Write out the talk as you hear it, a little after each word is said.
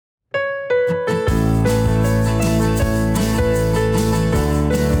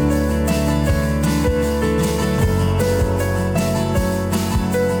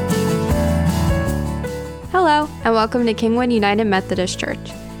welcome to Kingwood United Methodist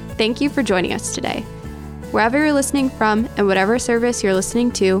Church. Thank you for joining us today. Wherever you're listening from and whatever service you're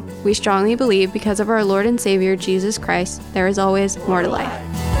listening to, we strongly believe because of our Lord and Savior, Jesus Christ, there is always more to life.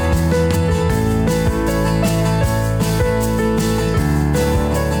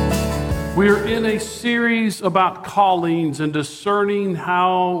 We're in a series about callings and discerning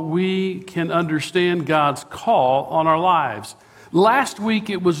how we can understand God's call on our lives. Last week,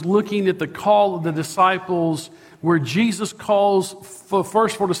 it was looking at the call of the disciples where Jesus calls the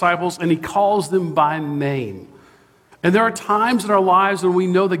first four disciples and he calls them by name. And there are times in our lives when we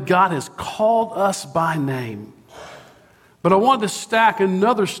know that God has called us by name. But I wanted to stack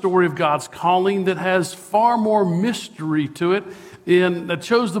another story of God's calling that has far more mystery to it, and I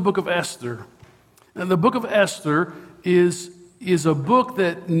chose the book of Esther. And the book of Esther is a book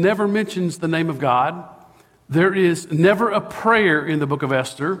that never mentions the name of God. There is never a prayer in the book of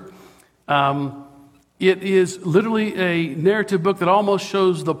Esther. It is literally a narrative book that almost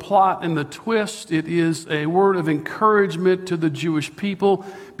shows the plot and the twist. It is a word of encouragement to the Jewish people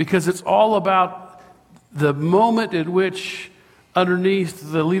because it's all about the moment at which,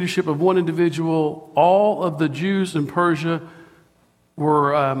 underneath the leadership of one individual, all of the Jews in Persia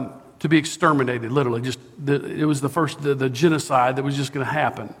were to be exterminated, literally. It was the genocide that was just going to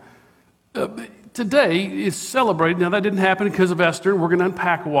happen. Today is celebrated. Now, that didn't happen because of Esther. We're going to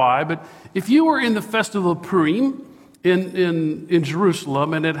unpack why. But if you were in the Festival of Purim in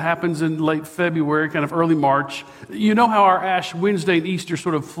Jerusalem, and it happens in late February, kind of early March, you know how our Ash Wednesday and Easter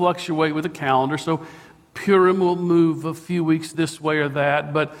sort of fluctuate with the calendar. So Purim will move a few weeks this way or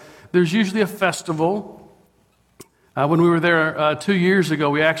that. But there's usually a festival. When we were there 2 years ago,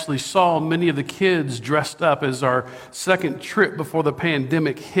 we actually saw many of the kids dressed up as our second trip before the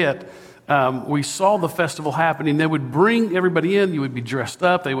pandemic hit. We saw the festival happening. They would bring everybody in. You would be dressed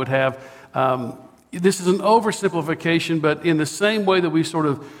up. They would have, this is an oversimplification, but in the same way that we sort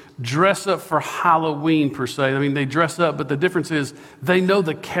of dress up for Halloween, per se. I mean, they dress up, but the difference is they know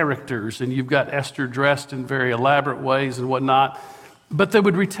the characters, and you've got Esther dressed in very elaborate ways and whatnot. But they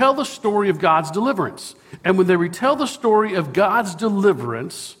would retell the story of God's deliverance. And when they retell the story of God's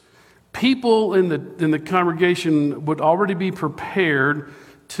deliverance, people in the congregation would already be prepared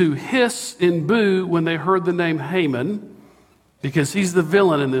to hiss and boo when they heard the name Haman, because he's the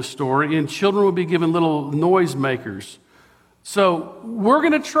villain in this story, and children would be given little noisemakers. So we're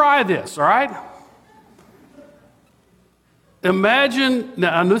going to try this, all right? Imagine,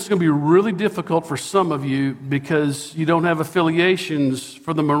 now I know this is going to be really difficult for some of you because you don't have affiliations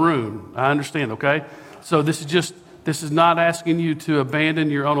for the Maroon. I understand, okay? So this is not asking you to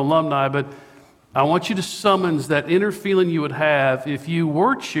abandon your own alumni, but I want you to summons that inner feeling you would have if you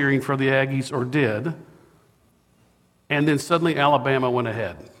were cheering for the Aggies or did, and then suddenly Alabama went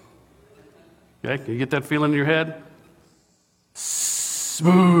ahead. Okay, can you get that feeling in your head?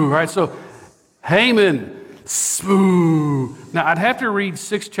 Smooth, right? So Haman, smooth. Now, I'd have to read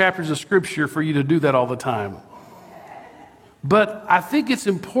 6 chapters of Scripture for you to do that all the time. But I think it's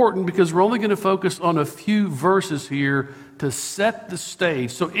important because we're only going to focus on a few verses here to set the stage.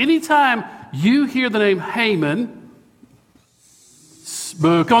 So anytime you hear the name Haman,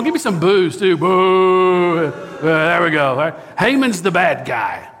 boo. Come on, give me some boos too. Boo. There we go. All right. Haman's the bad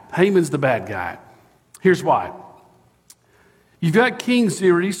guy. Haman's the bad guy. Here's why. You've got King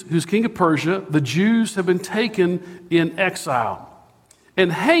Xerxes, who's king of Persia. The Jews have been taken in exile.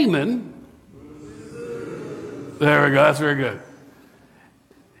 And Haman, there we go, that's very good.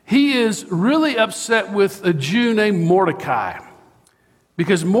 He is really upset with a Jew named Mordecai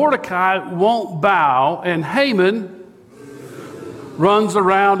because Mordecai won't bow, and Haman runs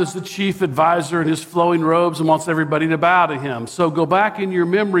around as the chief advisor in his flowing robes and wants everybody to bow to him. So go back in your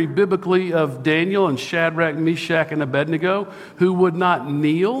memory biblically of Daniel and Shadrach, Meshach, and Abednego, who would not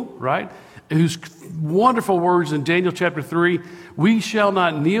kneel, right? Whose wonderful words in Daniel chapter 3, we shall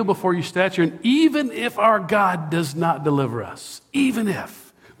not kneel before your statue, and even if our God does not deliver us, even if,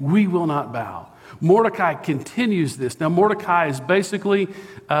 we will not bow. Mordecai continues this. Now, Mordecai is basically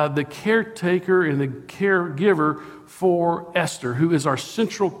the caretaker and the caregiver for Esther, who is our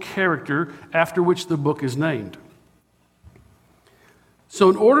central character after which the book is named.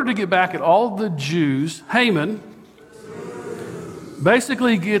 So in order to get back at all the Jews, Haman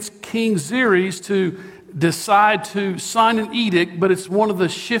basically gets King Xerxes to decide to sign an edict, but it's one of the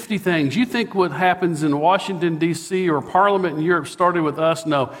shifty things. You think what happens in Washington, D.C. or Parliament in Europe started with us?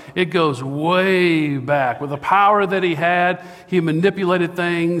 No, it goes way back. With the power that he had, he manipulated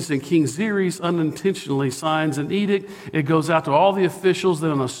things, and King Xerxes unintentionally signs an edict. It goes out to all the officials that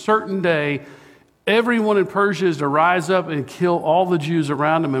on a certain day, everyone in Persia is to rise up and kill all the Jews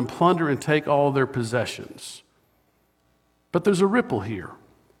around them and plunder and take all their possessions. But there's a ripple here.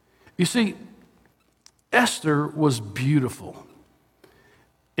 You see, Esther was beautiful.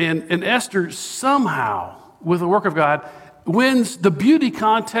 And Esther somehow, with the work of God, wins the beauty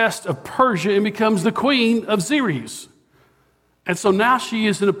contest of Persia and becomes the queen of Xerxes. And so now she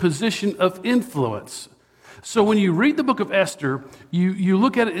is in a position of influence. So when you read the book of Esther, you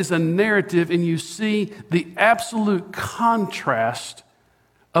look at it as a narrative and you see the absolute contrast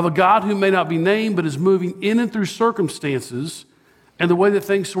of a God who may not be named but is moving in and through circumstances, and the way that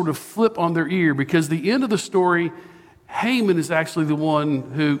things sort of flip on their ear, because the end of the story, Haman is actually the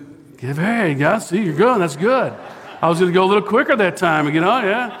one who, hey, God, see, you're going, that's good. I was going to go a little quicker that time,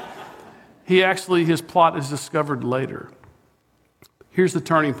 yeah. His plot is discovered later. Here's the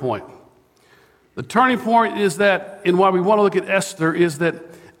turning point. The turning point is that, and why we want to look at Esther, is that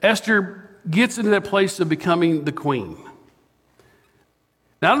Esther gets into that place of becoming the queen.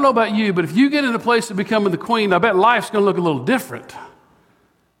 Now, I don't know about you, but if you get into the place of becoming the queen, I bet life's going to look a little different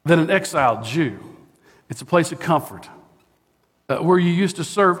than an exiled Jew. It's a place of comfort. Where you used to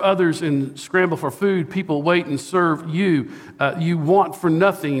serve others and scramble for food, people wait and serve you. You want for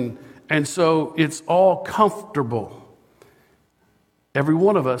nothing, and so it's all comfortable. Every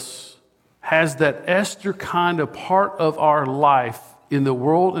one of us has that Esther kind of part of our life in the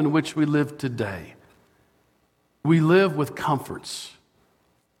world in which we live today. We live with comforts,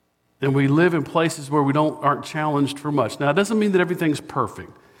 and we live in places where we aren't challenged for much. Now, it doesn't mean that everything's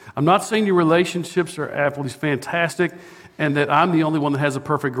perfect. I'm not saying your relationships are absolutely fantastic and that I'm the only one that has a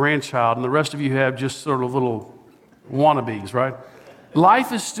perfect grandchild and the rest of you have just sort of little wannabes, right?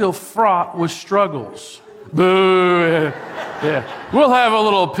 Life is still fraught with struggles. Boo! Yeah. We'll have a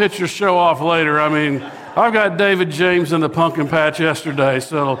little picture show off later. I mean, I've got David James in the pumpkin patch yesterday,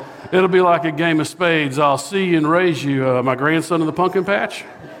 so it'll be like a game of spades. I'll see you and raise you, my grandson in the pumpkin patch.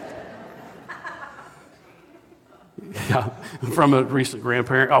 Yeah, from a recent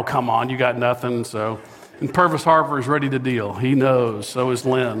grandparent. Oh, come on, you got nothing. So, and Purvis Harper is ready to deal. He knows. So is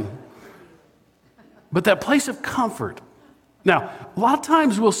Lynn. But that place of comfort. Now, a lot of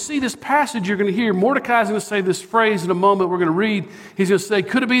times we'll see this passage. You're going to hear Mordecai's going to say this phrase in a moment. We're going to read. He's going to say,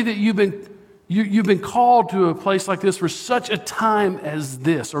 "Could it be that you've been called to a place like this for such a time as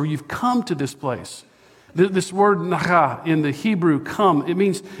this, or you've come to this place?" This word "nacha" in the Hebrew, "come," it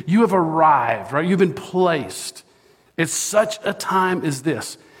means you have arrived. Right? You've been placed. It's such a time as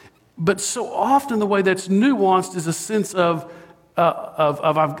this. But so often the way that's nuanced is a sense of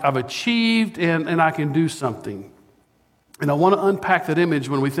I've achieved and I can do something. And I want to unpack that image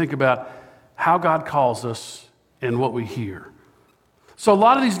when we think about how God calls us and what we hear. So a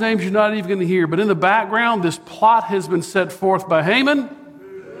lot of these names you're not even going to hear, but in the background, this plot has been set forth by Haman.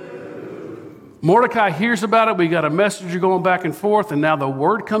 Mordecai hears about it. We got a messenger going back and forth, and now the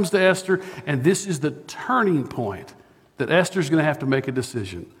word comes to Esther, and this is the turning point that Esther's going to have to make a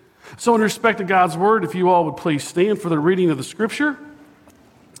decision. So in respect to God's word, if you all would please stand for the reading of the scripture.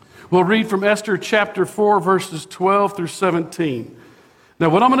 We'll read from Esther chapter 4, verses 12 through 17. Now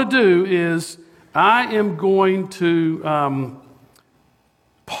what I'm going to do is I am going to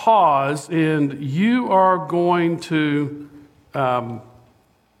pause, and you are going to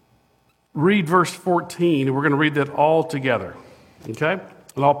read verse 14, and we're going to read that all together, okay?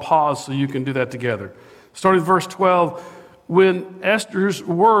 And I'll pause so you can do that together. Starting with verse 12, when Esther's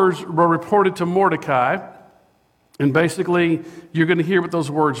words were reported to Mordecai, and basically you're going to hear what those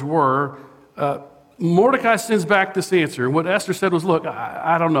words were, Mordecai sends back this answer. And what Esther said was, look,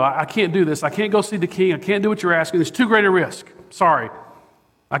 I don't know. I can't do this. I can't go see the king. I can't do what you're asking. It's too great a risk. Sorry.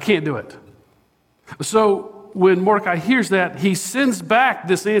 I can't do it. So when Mordecai hears that, he sends back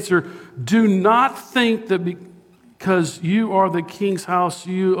this answer. Do not think that because you are the king's house,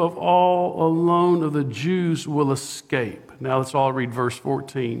 you of all alone of the Jews will escape. Now let's all read verse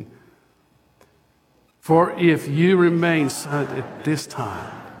 14. For if you remain silent at this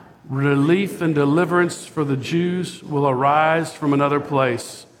time, relief and deliverance for the Jews will arise from another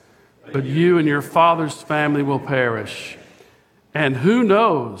place, but you and your father's family will perish. And who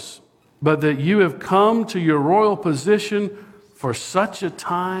knows but that you have come to your royal position for such a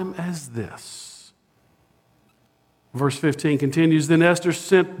time as this? Verse 15 continues, then Esther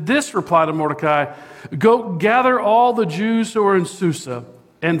sent this reply to Mordecai, go gather all the Jews who are in Susa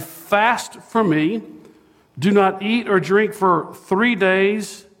and fast for me. Do not eat or drink for 3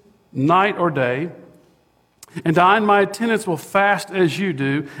 days, night or day. And I and my attendants will fast as you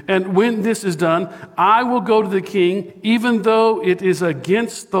do. And when this is done, I will go to the king, even though it is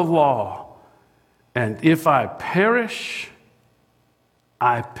against the law. And if I perish,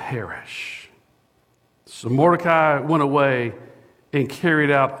 I perish. So Mordecai went away and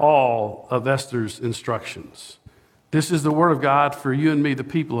carried out all of Esther's instructions. This is the word of God for you and me, the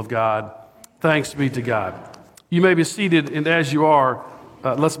people of God. Thanks be to God. You may be seated, and as you are,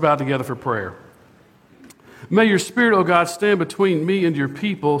 let's bow together for prayer. May your Spirit, O God, stand between me and your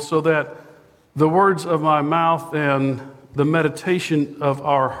people so that the words of my mouth and the meditation of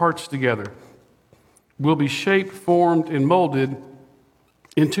our hearts together will be shaped, formed, and molded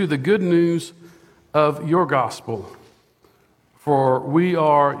into the good news of your gospel. For we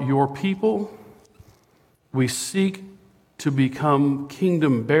are your people. We seek to become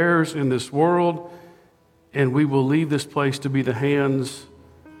kingdom bearers in this world, and we will leave this place to be the hands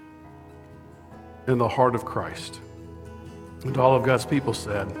and the heart of Christ. And all of God's people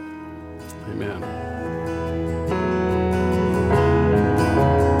said, amen.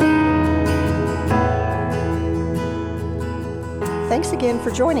 Thanks again for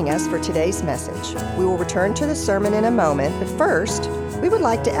joining us for today's message. We will return to the sermon in a moment, but first, we would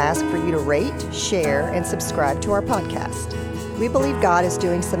like to ask for you to rate, share, and subscribe to our podcast. We believe God is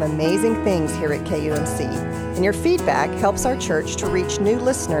doing some amazing things here at KUMC, and your feedback helps our church to reach new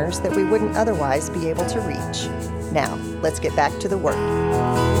listeners that we wouldn't otherwise be able to reach. Now, let's get back to the work.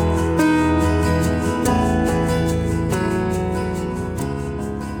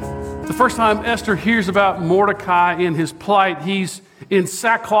 The first time Esther hears about Mordecai and his plight, he's in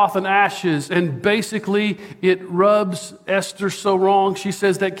sackcloth and ashes, and basically it rubs Esther so wrong. She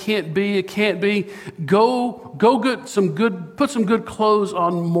says, that can't be, it can't be. Go put some good clothes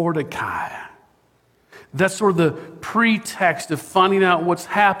on Mordecai. That's sort of the pretext of finding out what's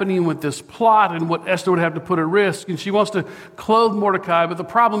happening with this plot and what Esther would have to put at risk. And she wants to clothe Mordecai, but the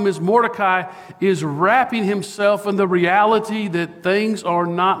problem is Mordecai is wrapping himself in the reality that things are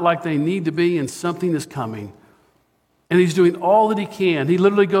not like they need to be and something is coming. And he's doing all that he can. He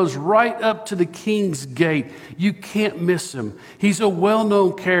literally goes right up to the king's gate. You can't miss him. He's a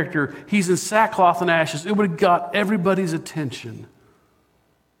well-known character. He's in sackcloth and ashes. It would have got everybody's attention.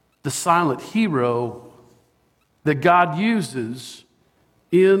 The silent hero that God uses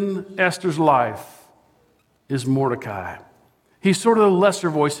in Esther's life is Mordecai. He's sort of the lesser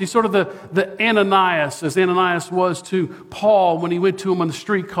voice. He's sort of the Ananias, as Ananias was to Paul when he went to him on the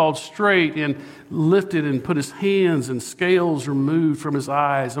street called Straight and lifted and put his hands and scales removed from his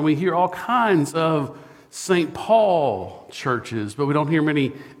eyes. And we hear all kinds of St. Paul churches, but we don't hear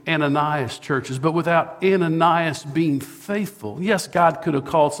many Ananias churches. But without Ananias being faithful, yes, God could have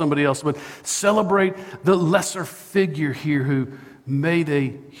called somebody else, but celebrate the lesser figure here who made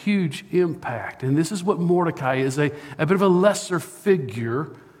a huge impact. And this is what Mordecai is, a bit of a lesser figure.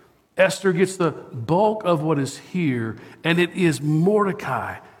 Esther gets the bulk of what is here, and it is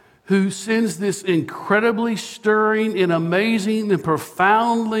Mordecai who sends this incredibly stirring and amazing and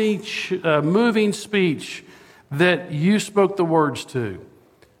profoundly moving speech that you spoke the words to.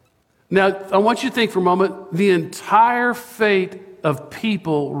 Now, I want you to think for a moment, the entire fate of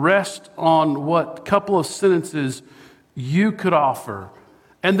people rests on what couple of sentences you could offer.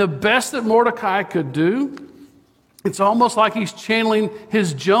 And the best that Mordecai could do, it's almost like he's channeling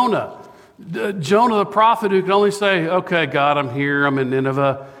his Jonah. Jonah the prophet who can only say, okay, God, I'm here, I'm in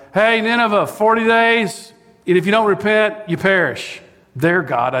Nineveh. Hey, Nineveh, 40 days, and if you don't repent, you perish. There,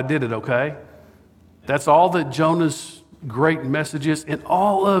 God, I did it, okay? That's all that Jonah's great message is, and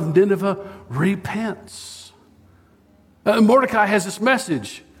all of Nineveh repents. Mordecai has this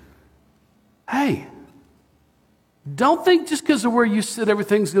message. Hey, don't think just because of where you sit,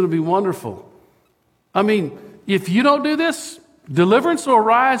 everything's going to be wonderful. I mean, if you don't do this, deliverance will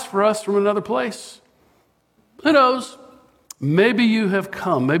arise for us from another place. Who knows? Maybe you have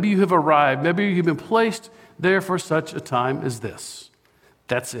come. Maybe you have arrived. Maybe you've been placed there for such a time as this.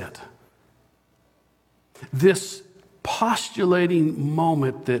 That's it. This postulating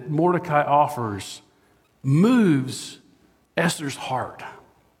moment that Mordecai offers moves Esther's heart.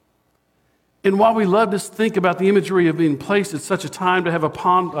 And while we love to think about the imagery of being placed at such a time to have a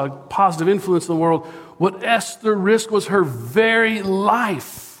positive influence in the world, what Esther risked was her very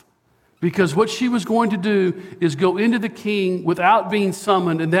life. Because what she was going to do is go into the king without being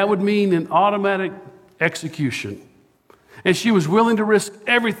summoned, and that would mean an automatic execution. And she was willing to risk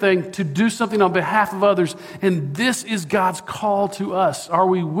everything to do something on behalf of others. And this is God's call to us. Are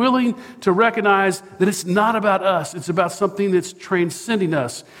we willing to recognize that it's not about us? It's about something that's transcending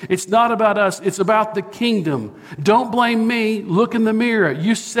us. It's not about us. It's about the kingdom. Don't blame me. Look in the mirror.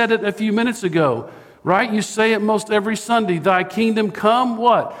 You said it a few minutes ago, right? You say it most every Sunday. Thy kingdom come,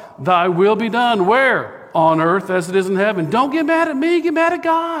 what? Thy will be done. Where? On earth as it is in heaven. Don't get mad at me. Get mad at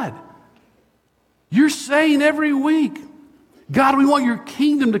God. You're saying every week, God, we want your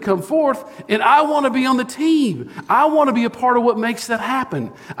kingdom to come forth, and I want to be on the team. I want to be a part of what makes that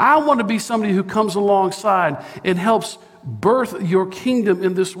happen. I want to be somebody who comes alongside and helps birth your kingdom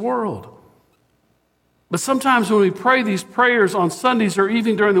in this world. But sometimes when we pray these prayers on Sundays or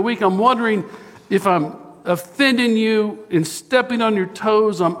even during the week, I'm wondering if I'm offending you and stepping on your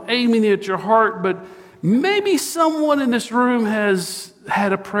toes. I'm aiming at your heart, but maybe someone in this room has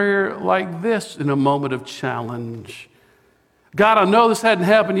had a prayer like this in a moment of challenge. God, I know this hadn't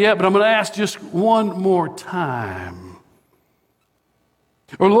happened yet, but I'm going to ask just one more time.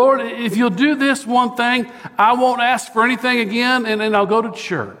 Or Lord, if you'll do this one thing, I won't ask for anything again, and then I'll go to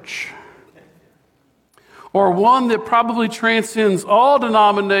church. Or one that probably transcends all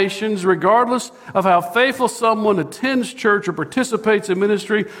denominations, regardless of how faithful someone attends church or participates in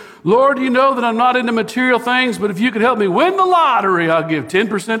ministry. Lord, you know that I'm not into material things, but if you could help me win the lottery, I'll give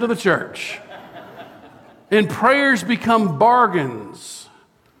 10% to the church. And prayers become bargains,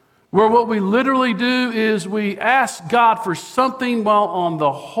 where what we literally do is we ask God for something while on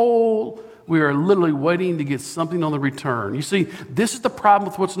the whole, we are literally waiting to get something on the return. You see, this is the problem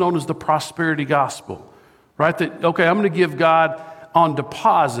with what's known as the prosperity gospel. Right? That, okay, I'm going to give God on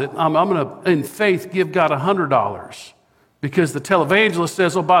deposit. I'm going to, in faith, give God $100. Because the televangelist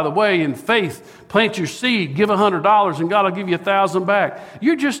says, oh, by the way, in faith, plant your seed, give $100, and God will give you 1,000 back.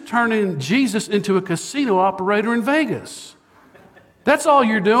 You're just turning Jesus into a casino operator in Vegas. That's all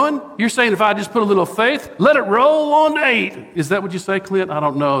you're doing. You're saying, if I just put a little faith, let it roll on 8. Is that what you say, Clint? I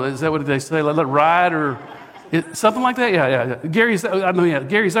don't know. Is that what they say? Let it ride or... something like that? Yeah. Gary,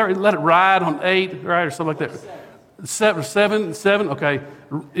 Gary's let it ride on 8, right? Or something like that. Seven, okay.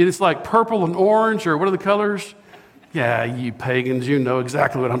 It's like purple and orange, or what are the colors? Yeah, you pagans, you know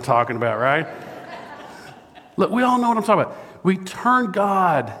exactly what I'm talking about, right? Look, we all know what I'm talking about. We turn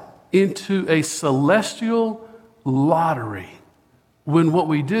God into a celestial lottery when what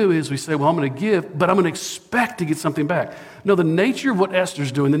we do is we say, well, I'm going to give, but I'm going to expect to get something back. No, the nature of what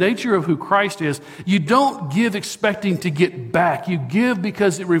Esther's doing, the nature of who Christ is, you don't give expecting to get back. You give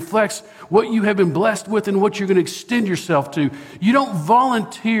because it reflects what you have been blessed with and what you're going to extend yourself to. You don't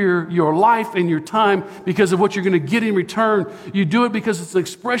volunteer your life and your time because of what you're going to get in return. You do it because it's an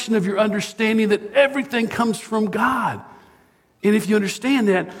expression of your understanding that everything comes from God. And if you understand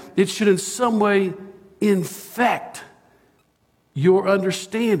that, it should in some way infect your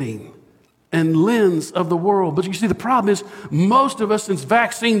understanding and lens of the world. But you see, the problem is most of us, since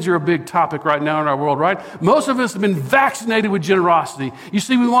vaccines are a big topic right now in our world, right? Most of us have been vaccinated with generosity. You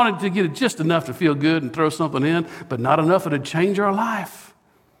see, we wanted to get it just enough to feel good and throw something in, but not enough to change our life.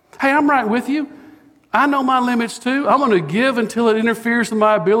 Hey, I'm right with you. I know my limits too. I'm going to give until it interferes with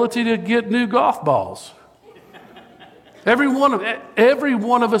my ability to get new golf balls. Every one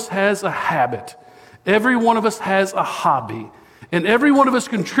of us has a habit. Every one of us has a hobby. And every one of us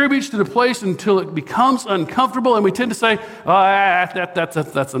contributes to the place until it becomes uncomfortable, and we tend to say,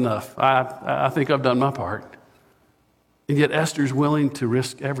 that's enough. I think I've done my part. And yet Esther's willing to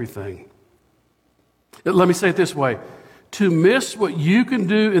risk everything. Let me say it this way. To miss what you can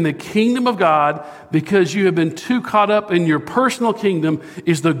do in the kingdom of God because you have been too caught up in your personal kingdom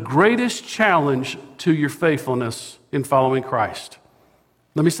is the greatest challenge to your faithfulness in following Christ.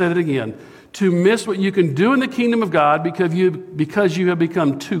 Let me say that again. To miss what you can do in the kingdom of God because you have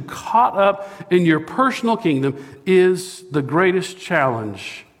become too caught up in your personal kingdom is the greatest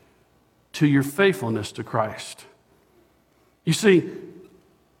challenge to your faithfulness to Christ. You see,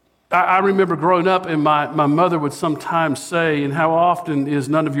 I remember growing up, and my mother would sometimes say, and how often is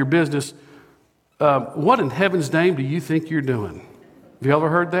none of your business, what in heaven's name do you think you're doing? Have you ever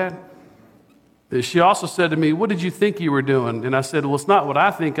heard that? She also said to me, what did you think you were doing? And I said, well, it's not what I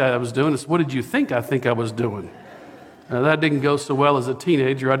think I was doing. It's what did you think I was doing? That didn't go so well as a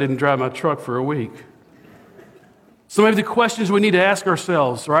teenager. I didn't drive my truck for a week. So maybe the questions we need to ask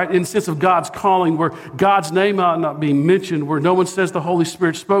ourselves, right? In the sense of God's calling, where God's name ought not be mentioned, where no one says the Holy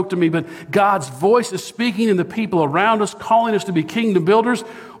Spirit spoke to me, but God's voice is speaking in the people around us, calling us to be kingdom builders.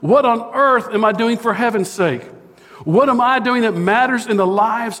 What on earth am I doing for heaven's sake? What am I doing that matters in the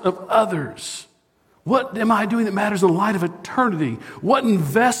lives of others? What am I doing that matters in the light of eternity? What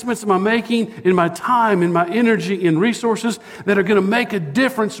investments am I making in my time, in my energy, in resources that are going to make a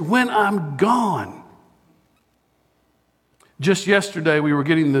difference when I'm gone? Just yesterday, we were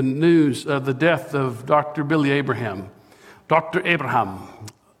getting the news of the death of Dr. Billy Abraham. Dr. Abraham,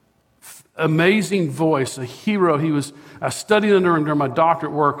 amazing voice, a hero. I studied under him during my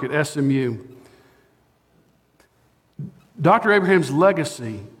doctorate work at SMU. Dr. Abraham's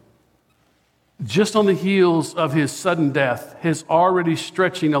legacy just on the heels of his sudden death, is already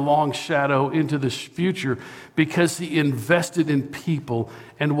stretching a long shadow into the future because he invested in people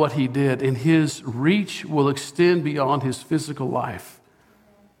and what he did. And his reach will extend beyond his physical life.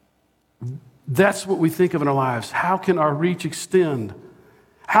 That's what we think of in our lives. How can our reach extend?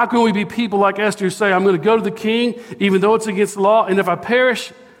 How can we be people like Esther who say, I'm going to go to the king, even though it's against the law, and if I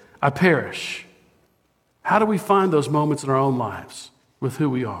perish, I perish. How do we find those moments in our own lives with who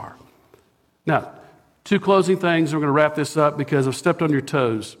we are? Now, 2 closing things. We're going to wrap this up because I've stepped on your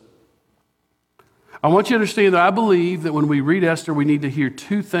toes. I want you to understand that I believe that when we read Esther, we need to hear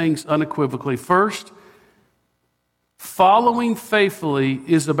 2 things unequivocally. First, following faithfully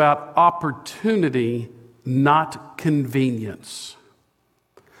is about opportunity, not convenience.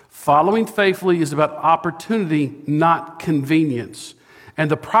 Following faithfully is about opportunity, not convenience. And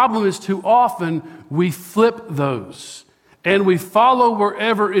the problem is too often we flip those and we follow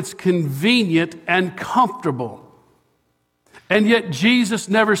wherever it's convenient and comfortable. And yet Jesus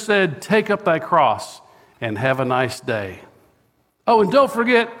never said, take up thy cross and have a nice day. Oh, and don't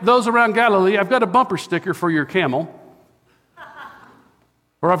forget, those around Galilee, I've got a bumper sticker for your camel.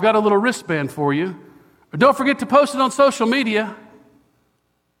 Or I've got a little wristband for you. Or don't forget to post it on social media.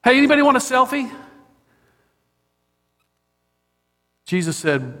 Hey, anybody want a selfie? Jesus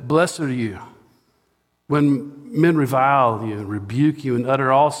said, blessed are you when men revile you and rebuke you and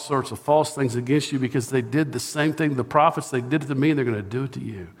utter all sorts of false things against you because they did the same thing to the prophets. They did it to me and they're going to do it to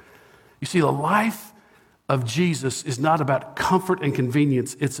you. You see, the life of Jesus is not about comfort and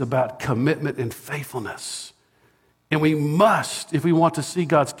convenience. It's about commitment and faithfulness. And we must, if we want to see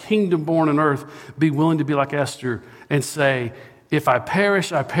God's kingdom born on earth, be willing to be like Esther and say, if I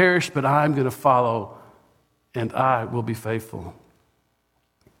perish, but I'm going to follow and I will be faithful.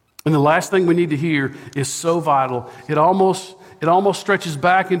 And the last thing we need to hear is so vital. It almost stretches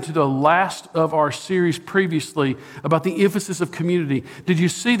back into the last of our series previously about the emphasis of community. Did you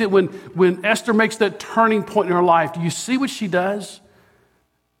see that when Esther makes that turning point in her life, do you see what she does?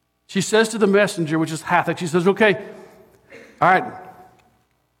 She says to the messenger, which is Hathach, she says, okay, all right,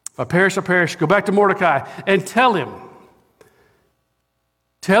 if I perish, go back to Mordecai and tell him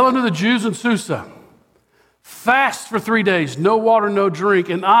to the Jews in Susa, fast for 3 days, no water, no drink,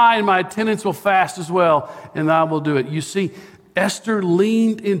 and I and my attendants will fast as well, and I will do it. You see, Esther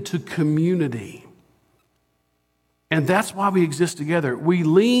leaned into community. And that's why we exist together. We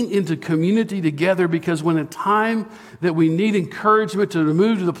lean into community together because when a time that we need encouragement to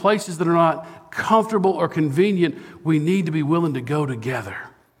move to the places that are not comfortable or convenient, we need to be willing to go together.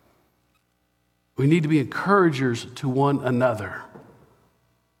 We need to be encouragers to one another.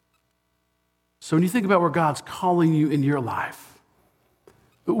 So when you think about where God's calling you in your life,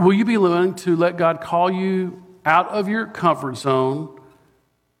 will you be willing to let God call you out of your comfort zone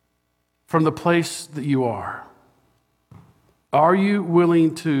from the place that you are? Are you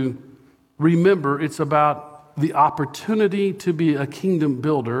willing to remember it's about the opportunity to be a kingdom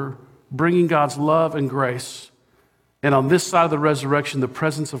builder, bringing God's love and grace, and on this side of the resurrection, the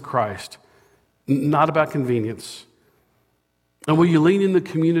presence of Christ, not about convenience? And will you lean in the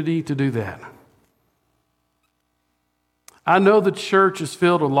community to do that? I know the church is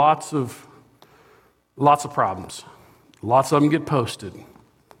filled with lots of problems. Lots of them get posted.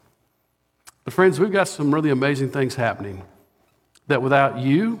 But friends, we've got some really amazing things happening that without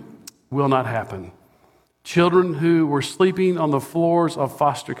you will not happen. Children who were sleeping on the floors of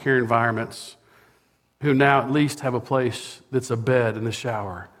foster care environments who now at least have a place that's a bed and a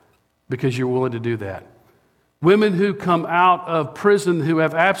shower because you're willing to do that. Women who come out of prison who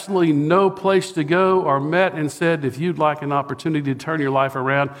have absolutely no place to go are met and said, if you'd like an opportunity to turn your life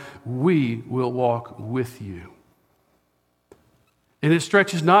around, we will walk with you. And it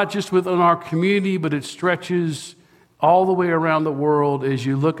stretches not just within our community, but it stretches all the way around the world as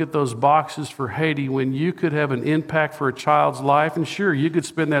you look at those boxes for Haiti when you could have an impact for a child's life. And sure, you could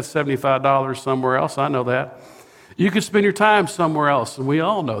spend that $75 somewhere else. I know that. You could spend your time somewhere else, and we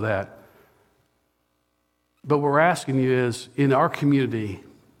all know that. But what we're asking you is, in our community,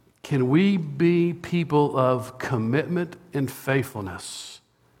 can we be people of commitment and faithfulness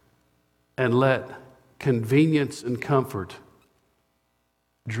and let convenience and comfort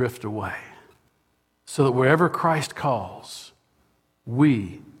drift away so that wherever Christ calls,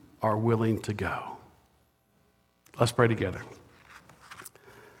 we are willing to go? Let's pray together.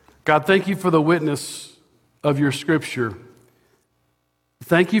 God, thank you for the witness of your scripture.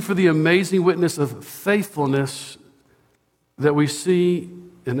 Thank you for the amazing witness of faithfulness that we see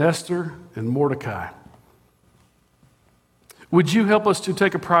in Esther and Mordecai. Would you help us to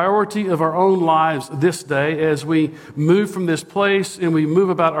take a priority of our own lives this day as we move from this place and we move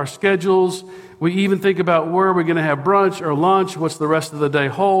about our schedules? We even think about where we're going to have brunch or lunch. What's the rest of the day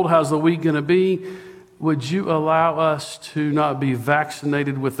hold? How's the week going to be? Would you allow us to not be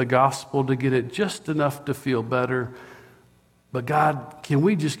vaccinated with the gospel to get it just enough to feel better? But God, can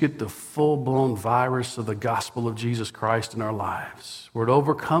we just get the full-blown virus of the gospel of Jesus Christ in our lives, where it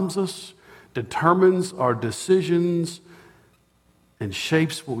overcomes us, determines our decisions, and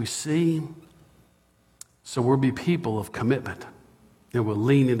shapes what we see, so we'll be people of commitment and we'll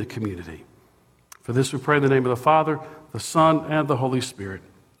lean into community. For this we pray in the name of the Father, the Son, and the Holy Spirit.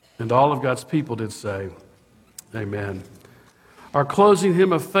 And all of God's people did say, amen. Our closing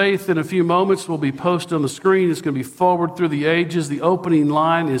hymn of faith in a few moments will be posted on the screen. It's going to be Forward Through the Ages. The opening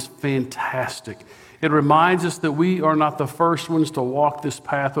line is fantastic. It reminds us that we are not the first ones to walk this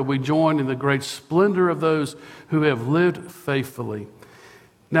path, but we join in the great splendor of those who have lived faithfully.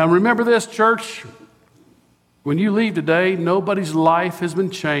 Now remember this, church. When you leave today, nobody's life has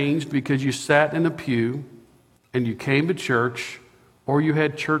been changed because you sat in a pew and you came to church or you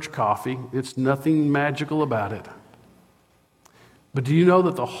had church coffee. It's nothing magical about it. But do you know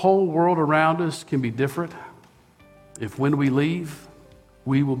that the whole world around us can be different if when we leave,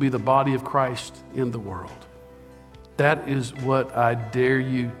 we will be the body of Christ in the world? That is what I dare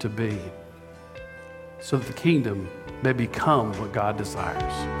you to be, so that the kingdom may become what God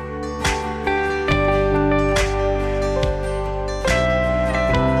desires.